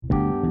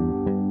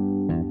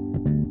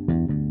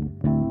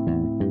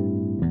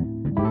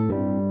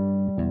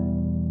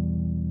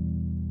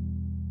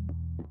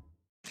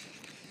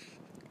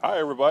Hi,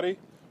 everybody.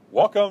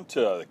 Welcome to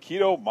the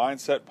Keto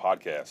Mindset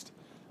Podcast.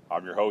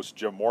 I'm your host,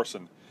 Jim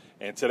Morrison,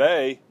 and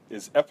today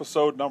is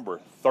episode number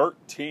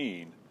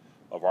 13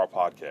 of our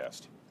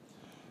podcast.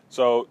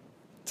 So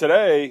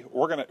today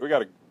we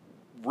got a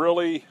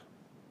really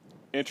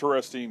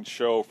interesting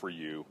show for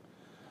you,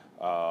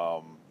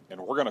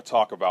 and we're going to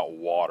talk about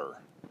water.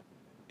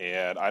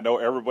 And I know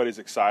everybody's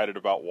excited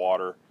about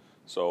water,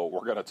 so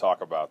we're going to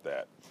talk about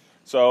that.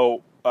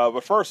 So,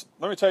 but first,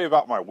 let me tell you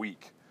about my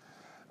week.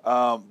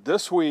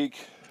 This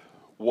week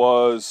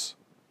was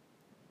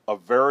a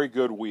very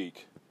good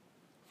week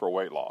for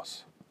weight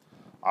loss.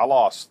 I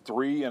lost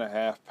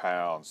 3.5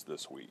 pounds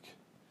this week,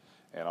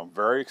 and I'm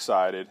very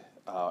excited.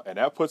 And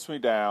that puts me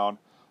down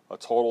a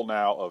total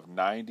now of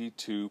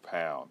 92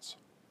 pounds.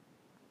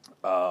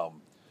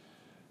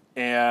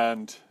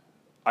 And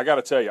I got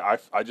to tell you,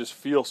 I just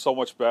feel so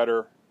much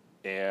better,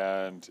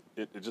 and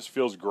it just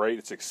feels great.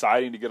 It's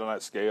exciting to get on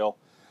that scale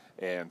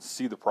and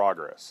see the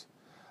progress.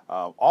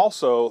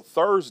 Also,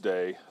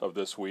 Thursday of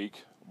this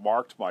week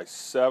marked my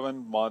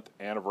 7-month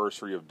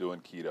anniversary of doing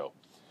keto.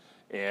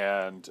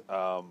 And,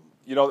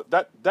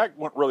 that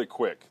went really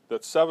quick.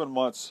 That 7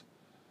 months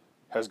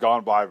has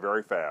gone by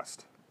very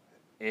fast.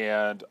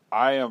 And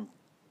I am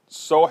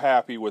so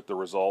happy with the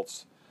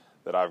results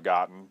that I've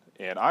gotten.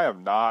 And I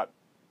am not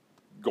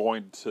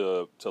going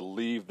to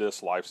leave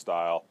this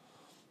lifestyle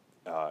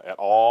at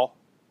all.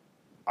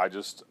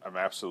 I'm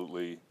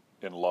absolutely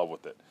in love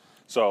with it.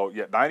 So,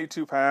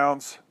 92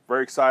 pounds,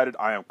 very excited.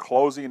 I am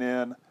closing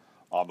in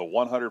on the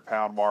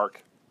 100-pound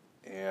mark,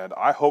 and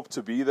I hope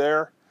to be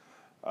there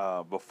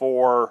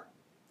before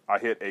I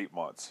hit 8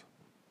 months.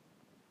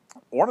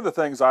 One of the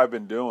things I've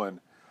been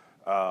doing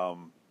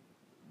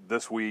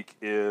this week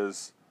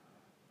is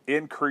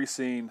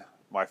increasing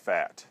my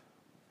fat.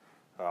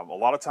 A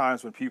lot of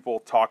times when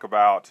people talk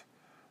about,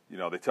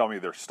 they tell me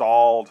they're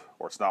stalled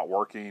or it's not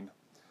working,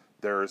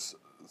 there's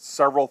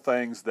several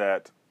things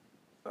that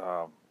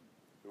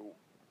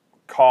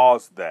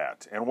cause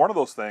that. And one of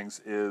those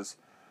things is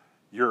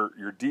you're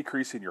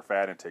decreasing your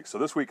fat intake. So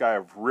this week I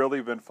have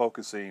really been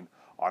focusing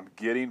on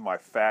getting my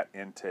fat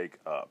intake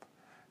up.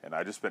 And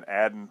I've just been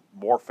adding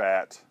more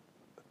fat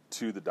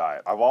to the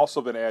diet. I've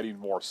also been adding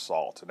more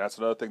salt. And that's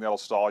another thing that'll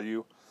stall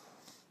you.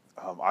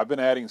 I've been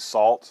adding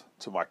salt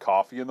to my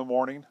coffee in the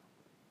morning.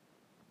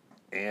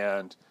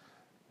 And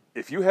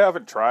if you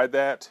haven't tried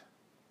that,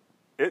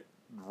 it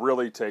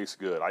really tastes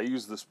good. I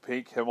use this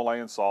pink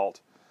Himalayan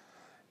salt,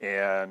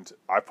 and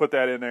I put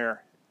that in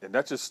there, and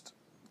that just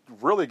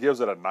really gives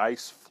it a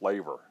nice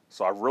flavor.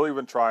 So I've really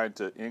been trying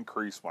to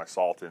increase my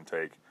salt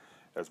intake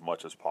as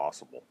much as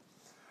possible.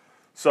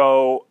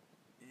 So,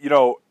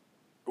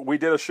 we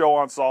did a show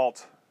on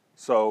salt,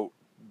 so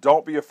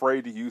don't be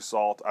afraid to use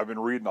salt. I've been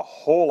reading a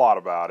whole lot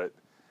about it,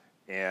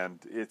 and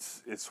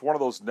it's one of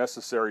those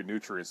necessary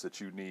nutrients that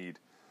you need,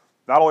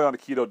 not only on the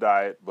keto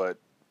diet, but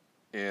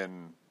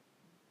in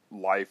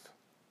life,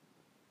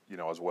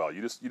 as well.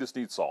 You just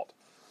need salt.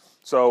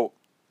 So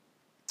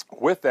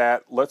with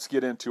that, let's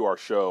get into our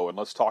show and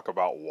let's talk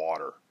about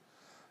water.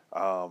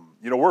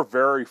 We're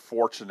very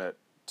fortunate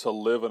to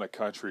live in a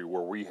country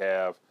where we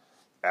have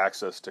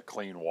access to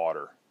clean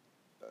water.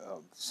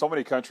 So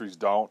many countries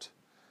don't,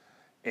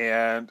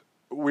 and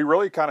we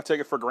really kind of take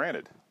it for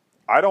granted.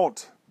 I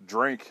don't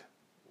drink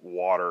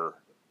water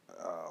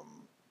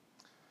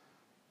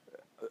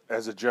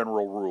as a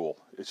general rule.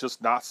 It's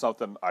just not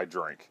something I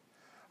drink.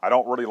 I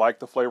don't really like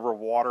the flavor of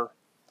water.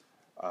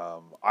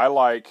 I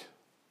like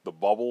the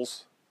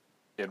bubbles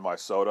in my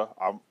soda.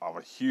 I'm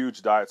a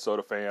huge diet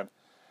soda fan.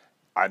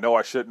 I know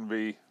I shouldn't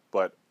be,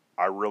 but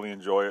I really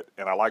enjoy it,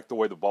 and I like the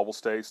way the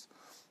bubbles taste.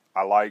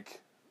 I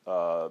like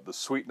the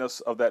sweetness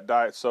of that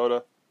diet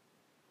soda,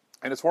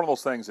 and it's one of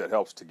those things that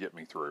helps to get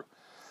me through.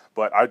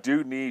 But I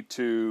do need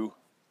to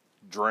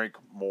drink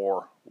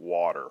more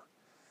water.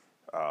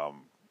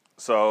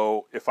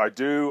 So if I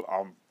do,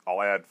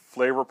 I'll add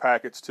flavor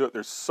packets to it.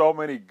 There's so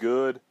many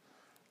good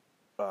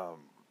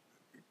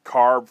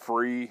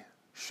carb-free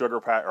sugar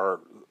pack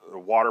or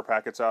water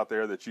packets out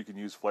there that you can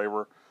use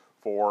flavor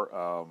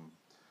for.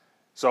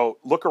 So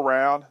look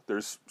around.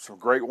 There's some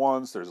great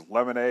ones. There's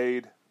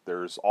lemonade.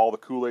 There's all the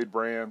Kool-Aid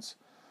brands.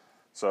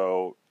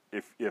 So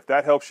if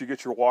that helps you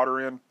get your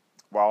water in,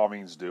 by all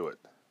means do it.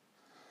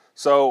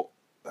 So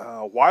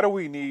why do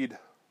we need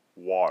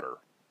water?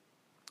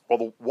 Well,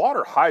 the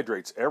water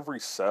hydrates every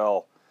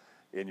cell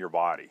in your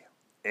body.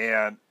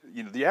 And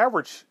the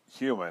average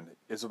human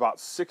is about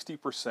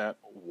 60%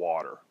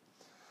 water.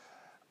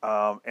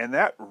 And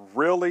that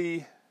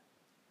really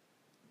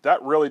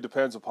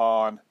depends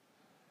upon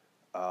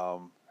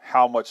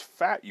how much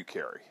fat you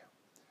carry.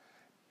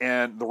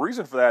 And the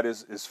reason for that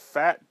is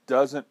fat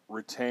doesn't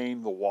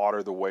retain the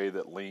water the way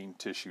that lean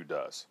tissue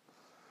does.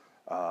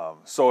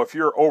 So if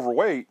you're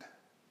overweight,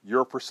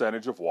 your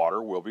percentage of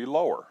water will be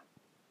lower.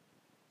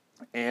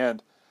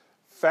 And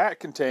fat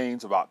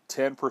contains about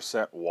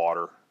 10%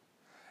 water,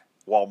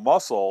 while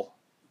muscle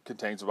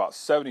contains about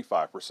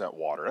 75%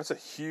 water. That's a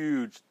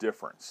huge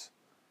difference.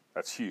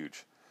 That's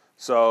huge.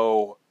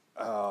 So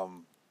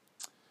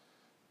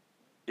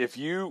if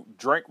you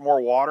drink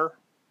more water,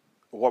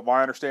 what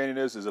my understanding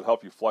is it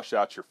help you flush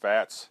out your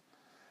fats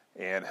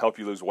and help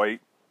you lose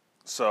weight.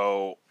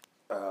 So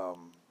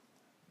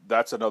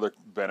that's another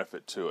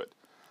benefit to it.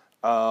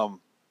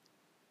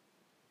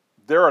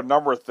 There are a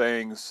number of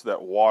things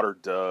that water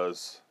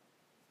does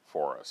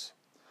for us.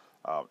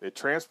 It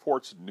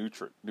transports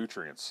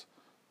nutrients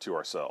to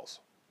our cells,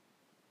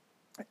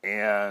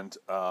 and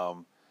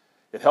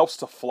it helps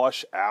to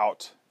flush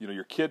out.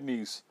 Your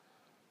kidneys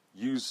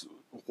use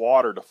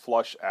water to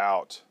flush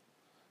out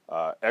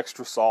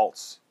extra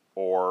salts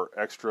or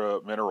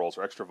extra minerals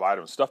or extra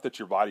vitamins, stuff that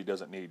your body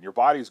doesn't need. Your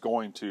body's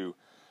going to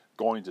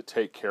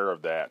take care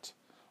of that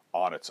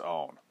on its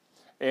own.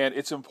 And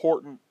it's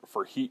important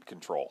for heat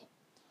control.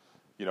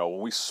 When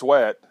we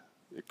sweat,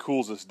 it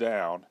cools us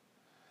down.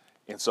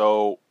 And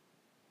so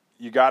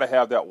you got to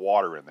have that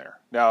water in there.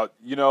 Now,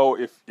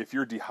 if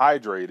you're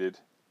dehydrated,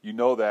 you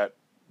know that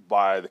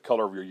by the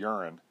color of your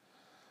urine.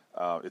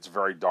 It's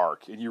very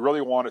dark. And you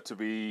really want it to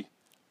be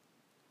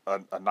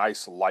a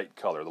nice light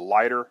color. The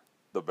lighter,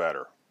 the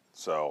better.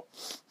 So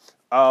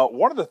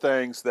one of the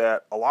things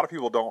that a lot of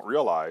people don't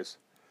realize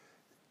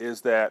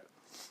is that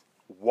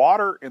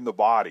water in the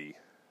body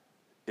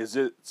it's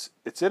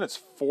in its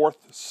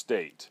fourth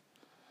state.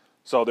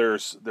 So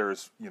there's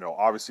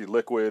obviously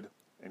liquid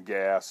and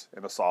gas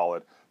and a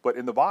solid, but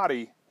in the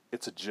body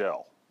it's a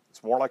gel.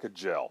 It's more like a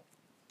gel.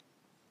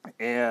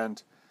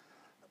 And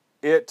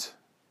if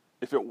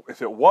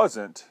it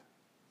wasn't,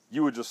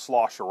 you would just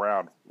slosh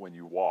around when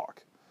you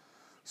walk.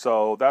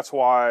 So that's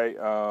why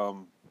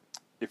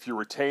if you're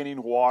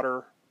retaining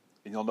water,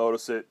 and you'll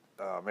notice it,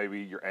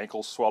 maybe your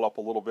ankles swell up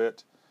a little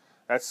bit.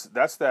 That's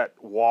that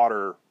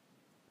water.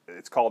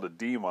 It's called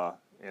edema,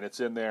 and it's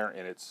in there,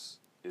 and it's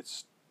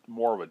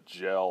more of a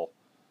gel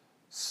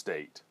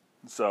state.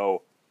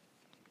 So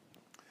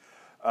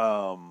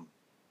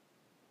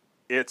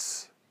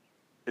it's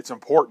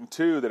important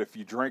too that if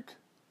you drink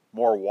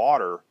more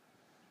water,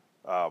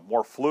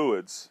 more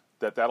fluids,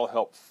 that'll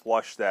help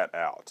flush that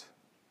out.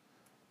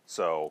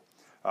 So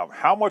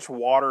how much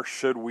water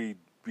should we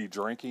be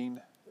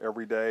drinking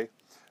every day?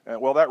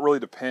 Well, that really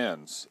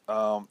depends.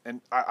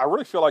 And I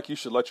really feel like you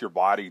should let your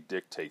body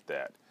dictate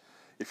that.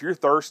 If you're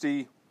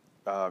thirsty,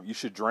 you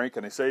should drink.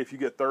 And they say if you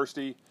get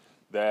thirsty,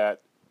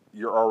 that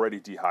you're already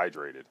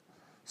dehydrated.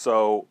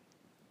 So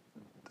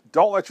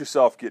don't let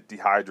yourself get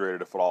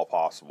dehydrated if at all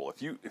possible.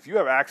 If you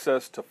have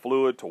access to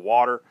fluid, to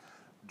water,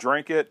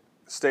 drink it.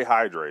 Stay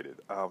hydrated.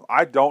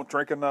 I don't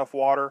drink enough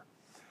water.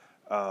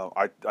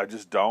 I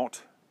just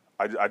don't.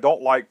 I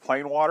don't like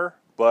plain water,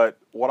 but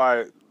what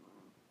I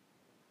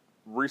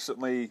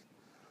recently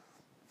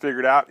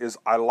figured out is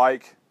I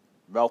like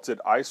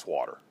melted ice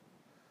water.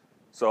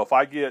 So if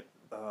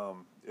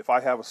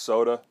I have a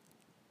soda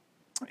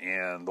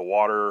and the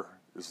water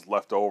is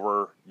left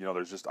over,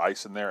 there's just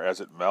ice in there as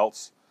it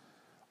melts,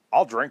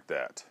 I'll drink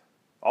that.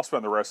 I'll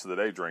spend the rest of the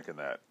day drinking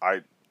that.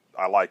 I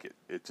like it.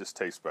 It just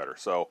tastes better.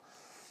 So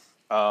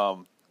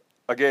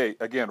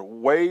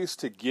again, ways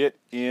to get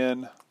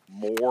in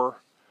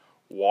more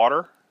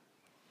water.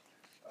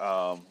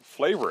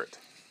 Flavor it.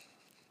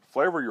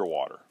 Flavor your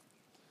water.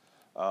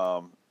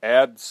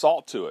 Add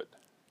salt to it,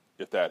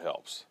 if that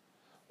helps.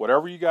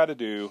 Whatever you got to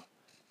do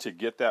to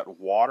get that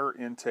water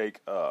intake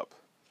up,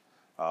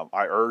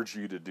 I urge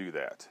you to do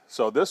that.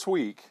 So this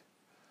week,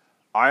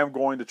 I am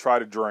going to try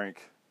to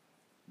drink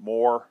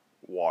more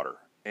water.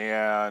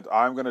 And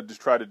I'm going to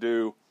just try to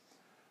do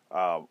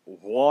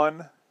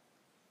one,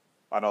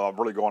 I know I'm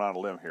really going on a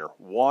limb here,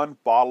 one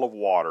bottle of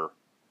water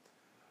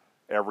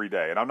every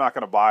day. And I'm not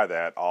going to buy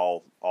that.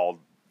 I'll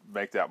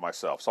make that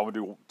myself. So I'm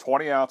going to do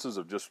 20 ounces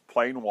of just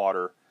plain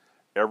water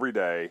every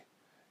day.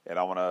 And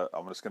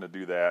I'm just going to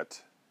do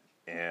that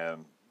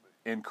and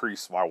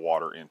increase my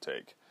water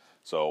intake.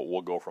 So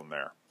we'll go from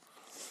there.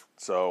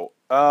 So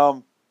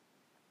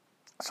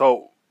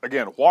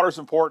again, water's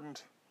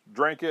important.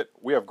 Drink it.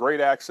 We have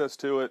great access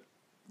to it.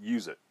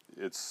 Use it.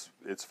 It's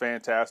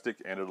fantastic,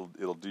 and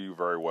it'll do you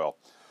very well.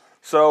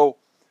 So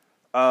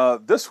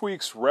this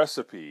week's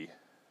recipe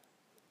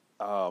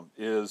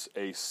is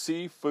a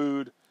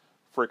seafood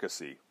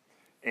fricassee,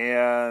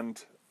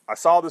 and I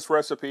saw this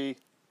recipe,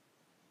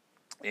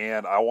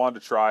 and I wanted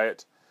to try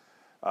it,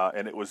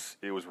 and it was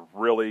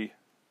really,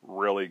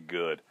 really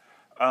good.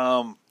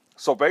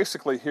 So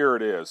basically, here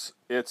it is.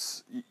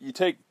 You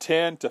take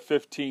 10 to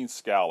 15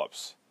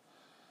 scallops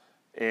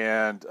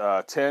and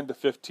 10 to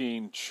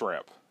 15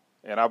 shrimp.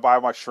 And I buy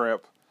my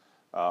shrimp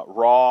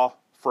raw,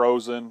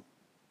 frozen,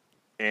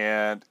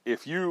 and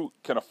if you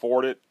can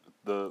afford it,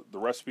 the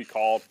recipe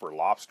called for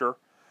lobster.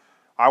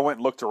 I went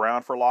and looked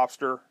around for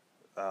lobster.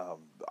 I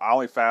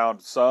only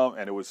found some,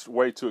 and it was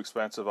way too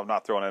expensive. I'm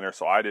not throwing it in there,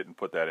 so I didn't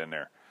put that in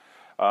there.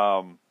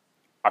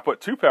 I put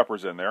 2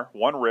 peppers in there,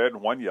 one red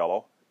and one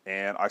yellow,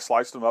 and I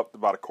sliced them up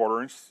about a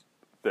 1/4 inch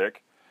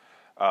thick.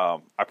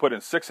 I put in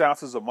 6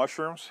 ounces of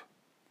mushrooms.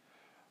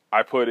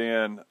 I put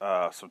in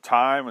some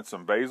thyme and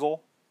some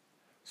basil,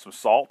 some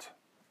salt,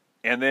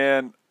 and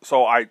then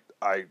so I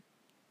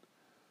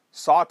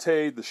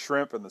sauteed the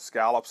shrimp and the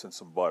scallops in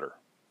some butter,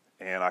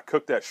 and I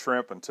cooked that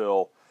shrimp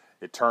until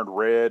it turned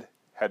red,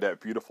 had that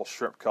beautiful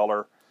shrimp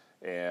color,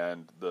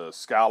 and the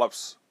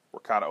scallops were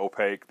kind of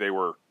opaque. They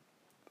were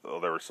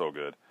so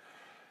good.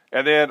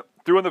 And then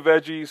threw in the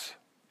veggies,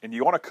 and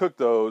you want to cook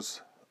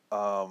those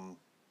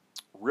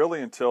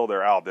really until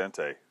they're al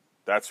dente.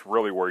 That's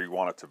really where you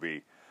want it to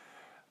be.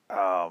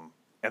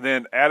 And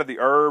then added the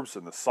herbs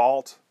and the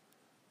salt,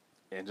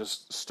 and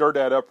just stirred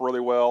that up really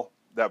well.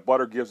 That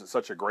butter gives it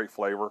such a great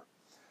flavor,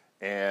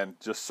 and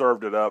just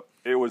served it up.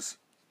 It was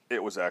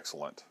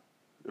excellent.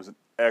 It was an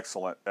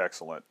excellent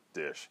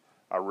dish.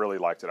 I really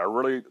liked it. I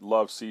really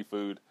love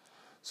seafood,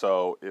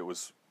 so it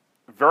was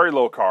very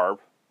low carb.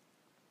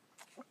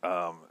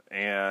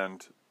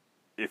 And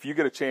if you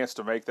get a chance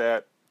to make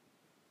that,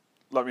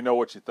 let me know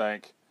what you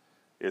think.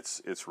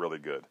 It's really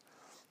good.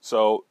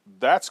 So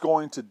that's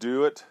going to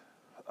do it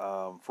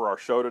for our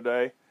show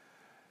today.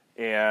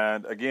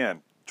 And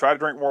again, try to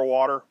drink more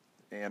water.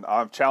 And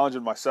I'm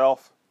challenging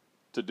myself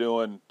to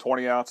doing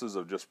 20 ounces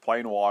of just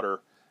plain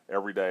water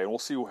every day. And we'll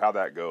see how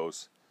that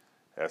goes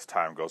as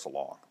time goes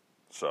along.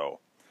 So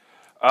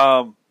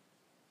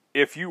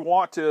if you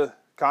want to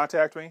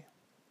contact me,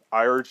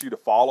 I urge you to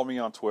follow me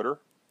on Twitter.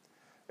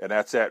 And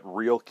that's at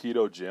Real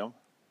Keto Jim.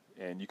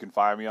 And you can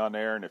find me on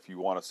there. And if you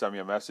want to send me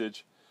a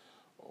message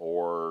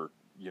or,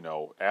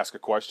 ask a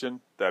question,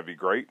 that'd be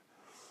great.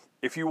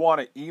 If you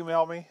want to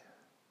email me,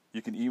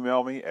 you can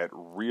email me at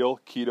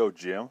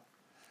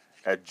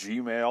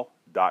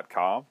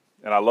realketojim@gmail.com.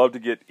 And I love to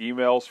get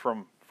emails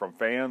from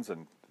fans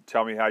and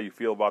tell me how you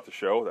feel about the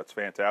show. That's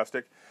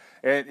fantastic.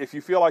 And if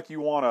you feel like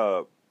you want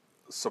to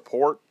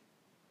support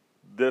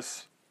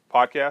this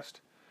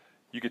podcast,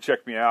 you can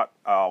check me out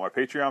on my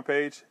Patreon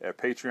page at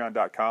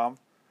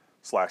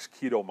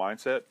patreon.com/keto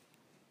mindset.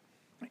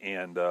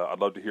 And I'd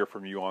love to hear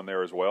from you on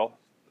there as well.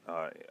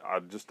 I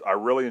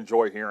really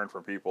enjoy hearing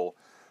from people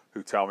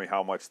who tell me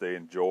how much they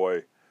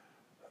enjoy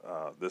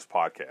this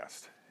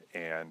podcast.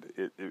 And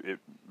it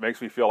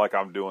makes me feel like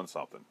I'm doing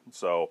something.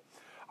 So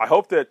I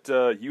hope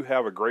that you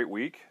have a great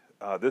week.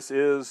 This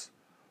is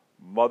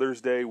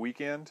Mother's Day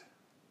weekend.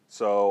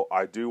 So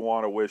I do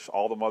want to wish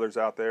all the mothers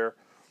out there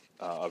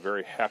a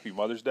very happy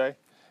Mother's Day.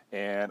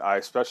 And I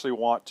especially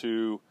want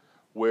to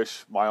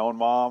wish my own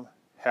mom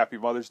happy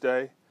Mother's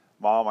Day.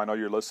 Mom, I know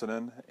you're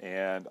listening,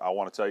 and I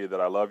want to tell you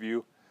that I love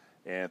you.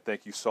 And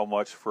thank you so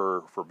much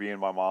for being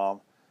my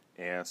mom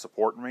and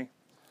supporting me.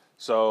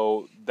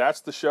 So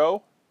that's the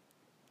show.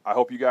 I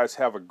hope you guys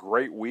have a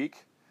great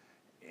week.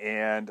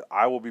 And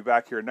I will be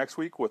back here next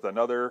week with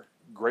another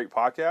great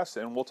podcast,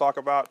 and we'll talk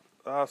about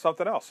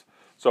something else.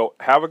 So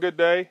have a good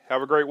day,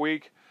 have a great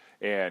week,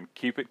 and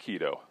keep it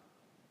keto.